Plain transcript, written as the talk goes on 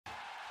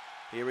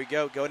Here we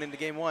go, going into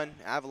game one,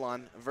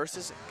 Avalon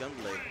versus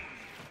Gunblade.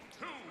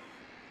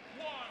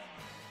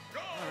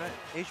 All right,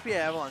 HBA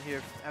Avalon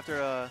here after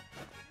a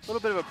little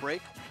bit of a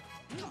break,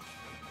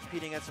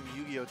 competing at some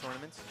Yu-Gi-Oh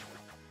tournaments.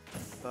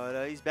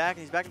 But he's back,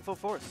 and he's back in full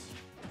force.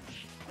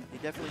 He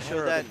definitely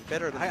showed that.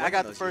 I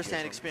got the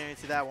first-hand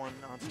experience of that one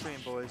on stream,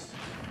 boys.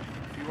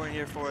 If you weren't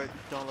here for it,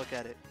 don't look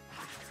at it.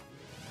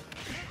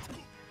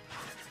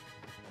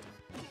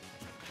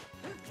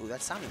 Ooh,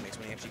 that sound he makes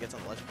when he actually gets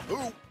on the ledge.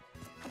 Ooh!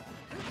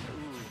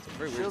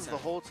 Shields the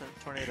whole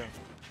tornado.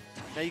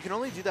 Now you can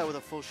only do that with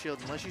a full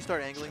shield unless you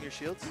start angling your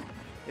shields.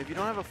 If you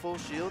don't have a full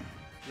shield,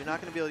 you're not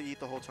going to be able to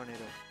eat the whole tornado.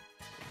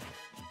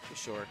 For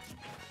sure.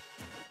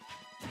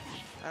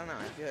 I don't know.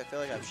 I feel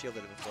like I've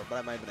shielded it before, but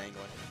I might have been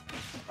angling.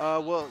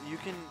 Well, you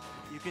can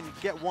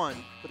get one,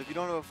 but if you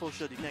don't have a full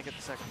shield, you can't get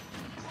the second.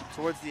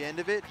 Towards the end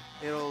of it,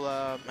 it'll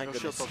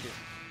shield poke you.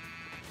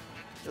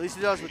 At least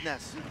it does with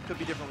Ness. Could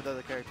be different with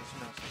other characters.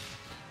 Who knows?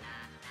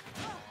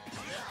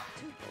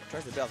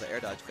 Tries to bail the air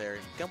dodge there.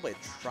 Gunblade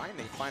trying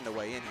to find a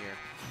way in here.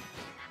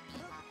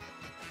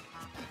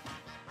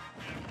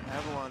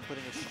 Avalon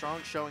putting a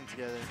strong showing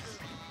together,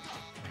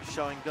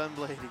 showing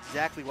Gunblade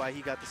exactly why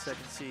he got the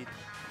second seed.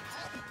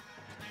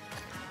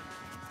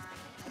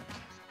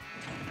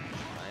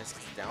 Nice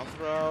down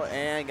throw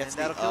and gets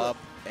the up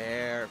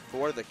air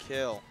for the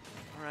kill.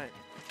 All right.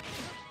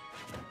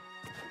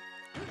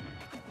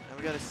 Now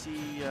we got to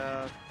see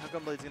how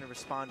Gunblade's going to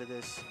respond to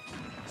this.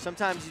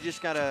 Sometimes you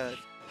just got to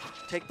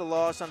take the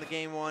loss on the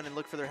game one and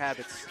look for their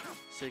habits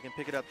so you can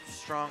pick it up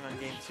strong on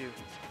game two.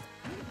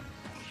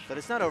 But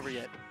it's not over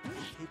yet.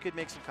 He could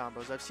make some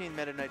combos. I've seen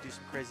Meta Knight do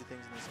some crazy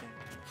things in this game.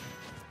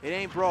 It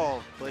ain't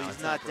Brawl, but no,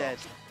 he's not dead.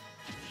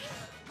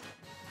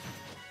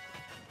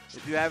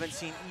 If you haven't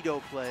seen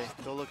Ito play,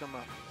 go look him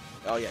up.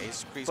 Oh yeah,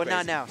 he's crazy. But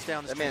not now. Stay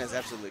on the stream. stream. That man is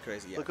absolutely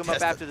crazy. Yeah. Look him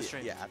up after the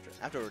stream. Yeah,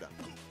 after we're done.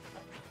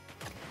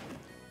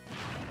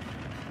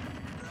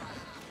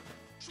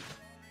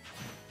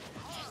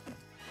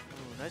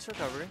 Ooh, nice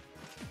recovery.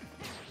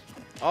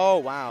 Oh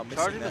wow,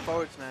 charging the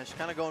forward smash,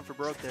 kind of going for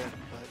broke there,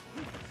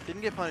 but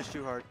didn't get punished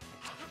too hard.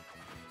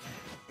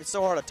 It's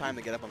so hard a time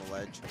to get up on the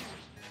ledge.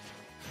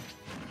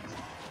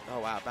 Oh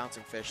wow,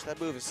 bouncing fish.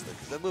 That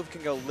move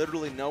can go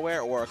literally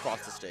nowhere or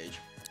across the stage.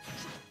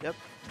 Yep,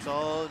 it's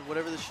all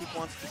whatever the Sheik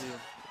wants to do.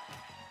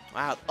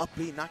 Wow, up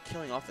B not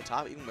killing off the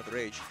top even with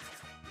rage.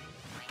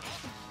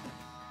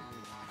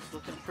 It's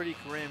looking pretty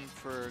grim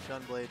for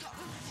Gunblade.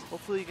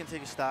 Hopefully he can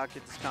take a stock,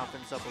 get his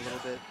confidence up a little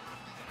bit.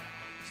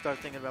 Start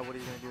thinking about what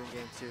he's going to do in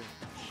game two.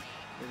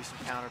 Maybe some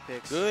counter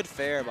picks. Good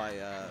fair by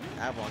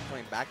Avalon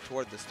coming back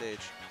toward the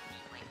stage.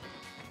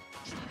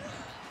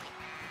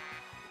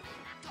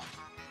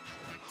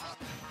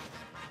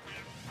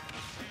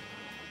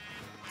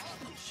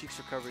 Sheik's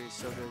recovery is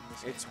so good in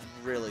this game. It's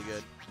really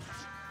good.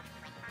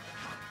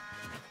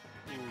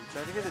 Ooh,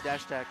 trying to get the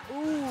dash attack.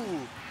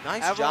 Ooh!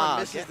 Nice Avalon job.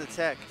 Misses the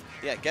tech.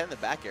 Yeah, get in the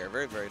back air.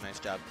 Very, very nice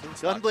job.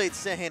 Gunblade's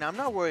saying, I'm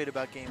not worried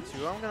about game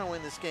two. I'm going to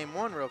win this game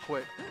one real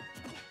quick.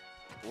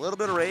 A little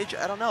bit of rage.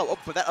 I don't know. Oh,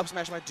 but that up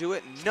smash might do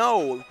it.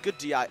 No! Good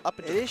DI. Up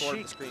into the corner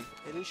of the screen.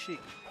 It is Sheik.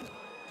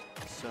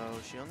 So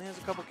she only has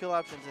a couple kill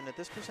options, and at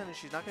this percentage,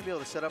 she's not going to be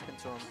able to set up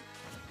into him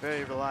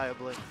very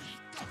reliably.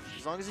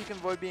 As long as he can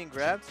avoid being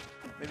grabbed,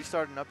 maybe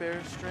start an up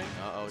air string.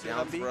 Uh-oh,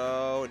 down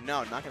throw.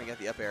 No, not going to get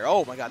the up air.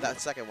 Oh my god,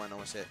 that second one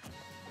almost hit.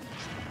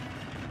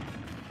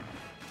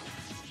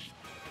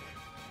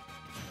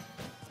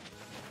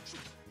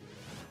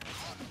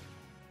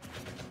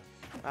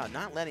 Wow,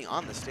 not landing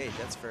on the stage.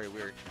 That's very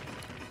weird.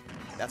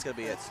 That's going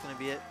to be it. That's going to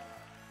be it.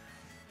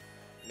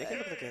 Make it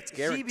look like it's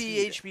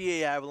guaranteed.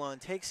 HBA Avalon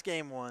takes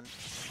game one.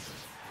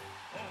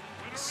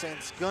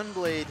 Sends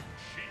Gunblade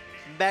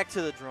back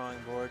to the drawing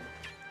board.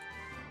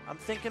 I'm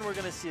thinking we're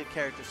going to see a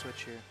character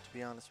switch here, to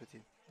be honest with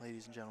you,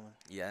 ladies and gentlemen.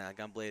 Yeah,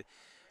 Gunblade,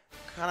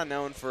 kind of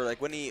known for,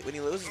 like, when he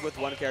loses with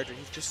one character,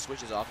 he just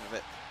switches off of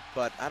it.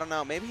 But I don't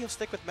know. Maybe he'll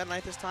stick with Meta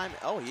Knight this time.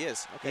 Oh, he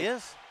is. Okay. He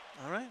is.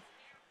 All right.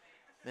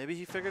 Maybe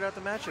he figured out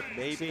the matchup.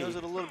 Maybe he knows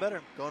it a little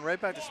better. Going right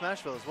back to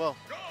Smashville as well.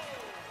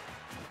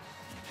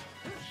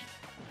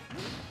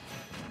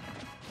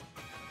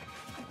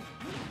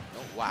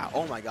 Oh, wow.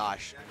 Oh, my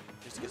gosh.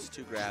 Just gets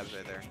 2 grabs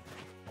right there.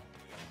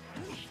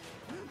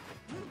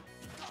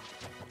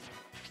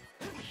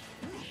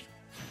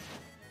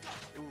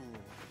 Ooh.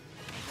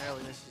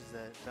 Narrowly misses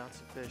that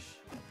bouncing fish.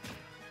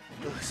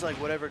 It looks like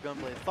whatever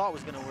Gunblade thought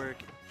was going to work,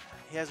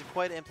 he hasn't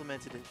quite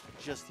implemented it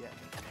just yet.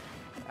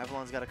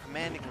 Avalon's got a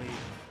commanding lead.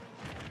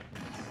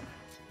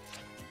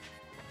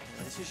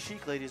 This is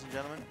Sheik, ladies and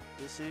gentlemen.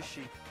 This is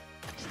Sheik.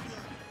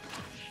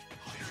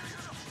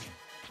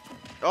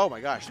 Oh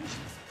my gosh,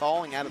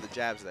 falling out of the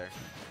jabs there.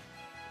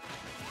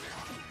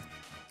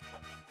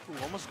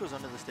 Ooh, almost goes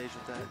under the stage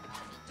with that.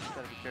 Just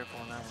gotta be careful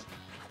on that one.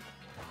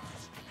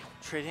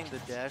 Trading the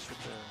dash with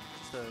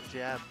the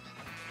jab.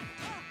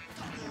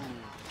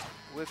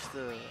 Ooh, whiffs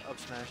the up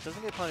smash.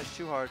 Doesn't get punished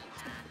too hard.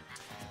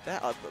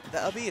 That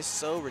up B is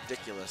so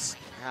ridiculous.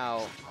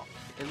 How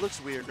It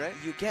looks weird, right?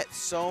 You get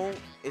so,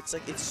 it's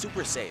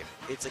super safe.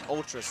 It's like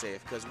ultra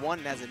safe because one,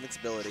 it has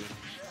invincibility.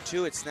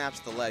 Two, it snaps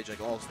the ledge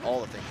like all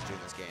the things do in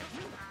this game.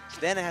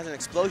 Then it has an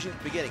explosion at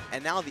the beginning,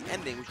 and now the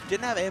ending, which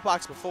didn't have a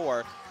hitbox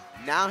before,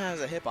 now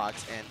has a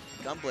hitbox, and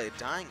Gunblade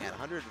dying at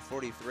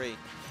 143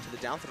 to the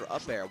down throw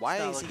up air. Why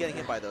is he getting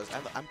hit by those?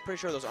 I'm pretty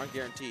sure those aren't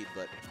guaranteed,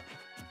 but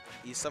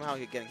he's somehow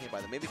getting hit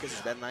by them. Maybe because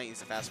he's Meta Knight,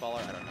 he's a fast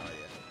faller. I don't know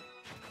idea.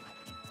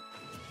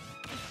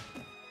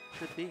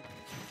 Could be.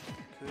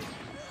 Could.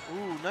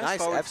 Ooh, Nice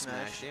forward F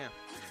smash, yeah.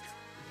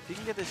 If you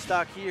can get this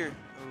stock here,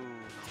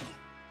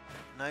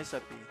 ooh, nice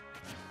up B.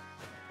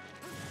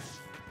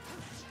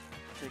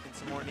 Taking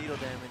some more needle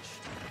damage.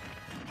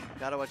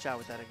 Gotta watch out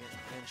with that again.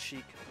 And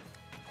Sheik.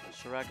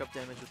 She'll rack up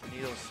damage with the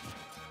needles.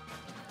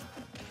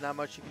 Not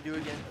much you can do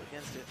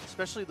against it,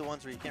 especially the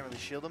ones where you can't really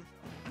shield them.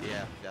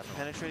 Yeah, definitely.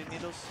 Penetrating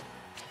needles.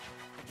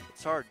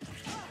 It's hard.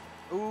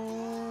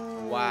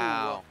 Ooh.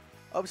 Wow.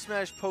 Up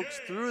smash pokes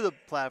through the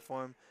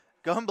platform.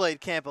 Gunblade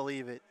can't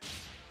believe it.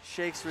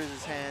 Shakes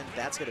Riz's hand.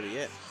 That's going to be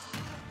it.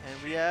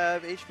 And we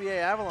have HBA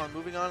Avalon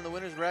moving on in the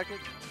winner's bracket.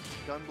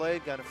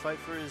 Gunblade got to fight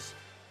for his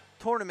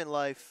tournament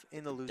life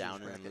in the loser's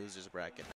bracket. Down in the loser's bracket.